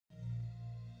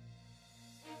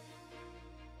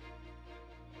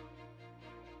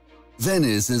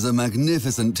Venice is a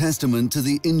magnificent testament to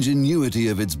the ingenuity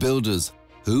of its builders,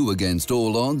 who against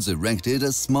all odds erected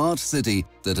a smart city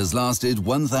that has lasted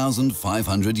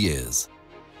 1,500 years.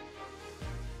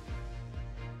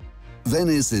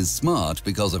 Venice is smart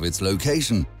because of its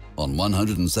location, on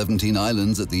 117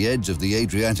 islands at the edge of the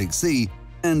Adriatic Sea,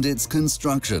 and its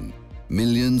construction.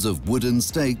 Millions of wooden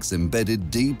stakes embedded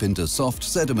deep into soft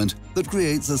sediment that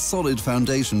creates a solid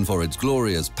foundation for its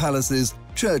glorious palaces,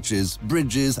 churches,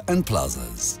 bridges and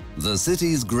plazas. The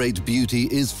city's great beauty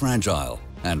is fragile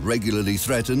and regularly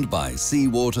threatened by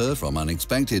seawater from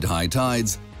unexpected high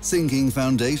tides, sinking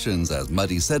foundations as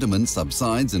muddy sediment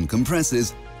subsides and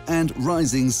compresses, and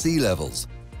rising sea levels,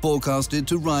 forecasted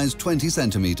to rise 20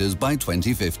 centimeters by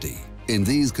 2050. In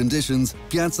these conditions,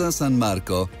 Piazza San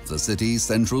Marco, the city's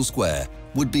central square,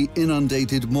 would be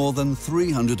inundated more than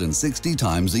 360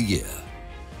 times a year.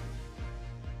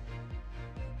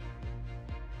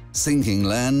 Sinking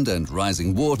land and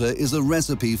rising water is a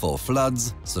recipe for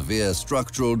floods, severe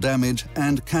structural damage,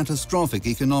 and catastrophic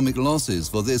economic losses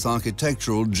for this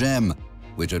architectural gem,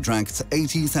 which attracts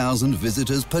 80,000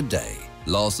 visitors per day.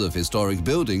 Loss of historic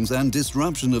buildings and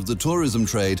disruption of the tourism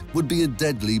trade would be a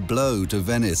deadly blow to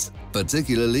Venice,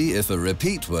 particularly if a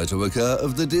repeat were to occur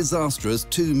of the disastrous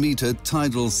 2-meter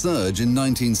tidal surge in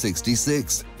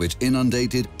 1966, which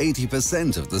inundated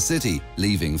 80% of the city,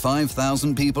 leaving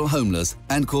 5,000 people homeless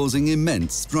and causing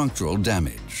immense structural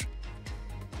damage.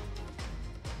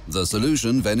 The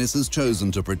solution Venice has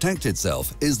chosen to protect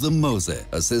itself is the MoSE,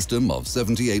 a system of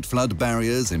 78 flood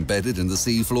barriers embedded in the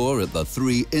seafloor at the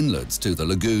 3 inlets to the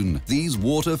lagoon. These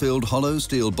water-filled hollow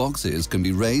steel boxes can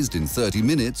be raised in 30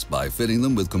 minutes by filling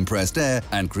them with compressed air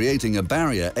and creating a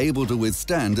barrier able to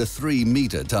withstand a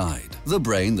 3-meter tide. The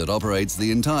brain that operates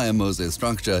the entire MoSE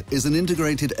structure is an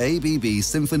integrated ABB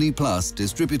Symphony Plus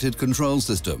distributed control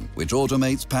system, which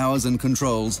automates, powers and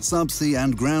controls subsea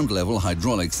and ground-level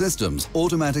hydraulic systems,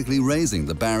 automatically raising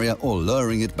the barrier or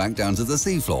lowering it back down to the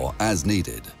seafloor as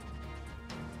needed.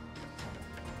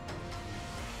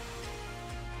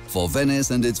 For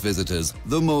Venice and its visitors,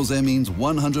 the MoSE means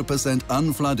 100%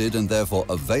 unflooded and therefore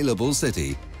available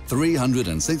city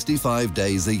 365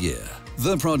 days a year.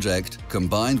 The project,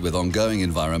 combined with ongoing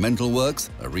environmental works,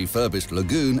 a refurbished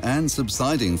lagoon and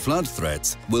subsiding flood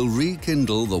threats, will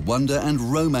rekindle the wonder and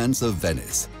romance of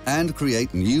Venice and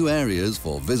create new areas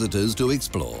for visitors to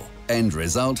explore. End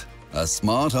result, a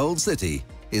smart old city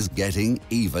is getting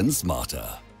even smarter.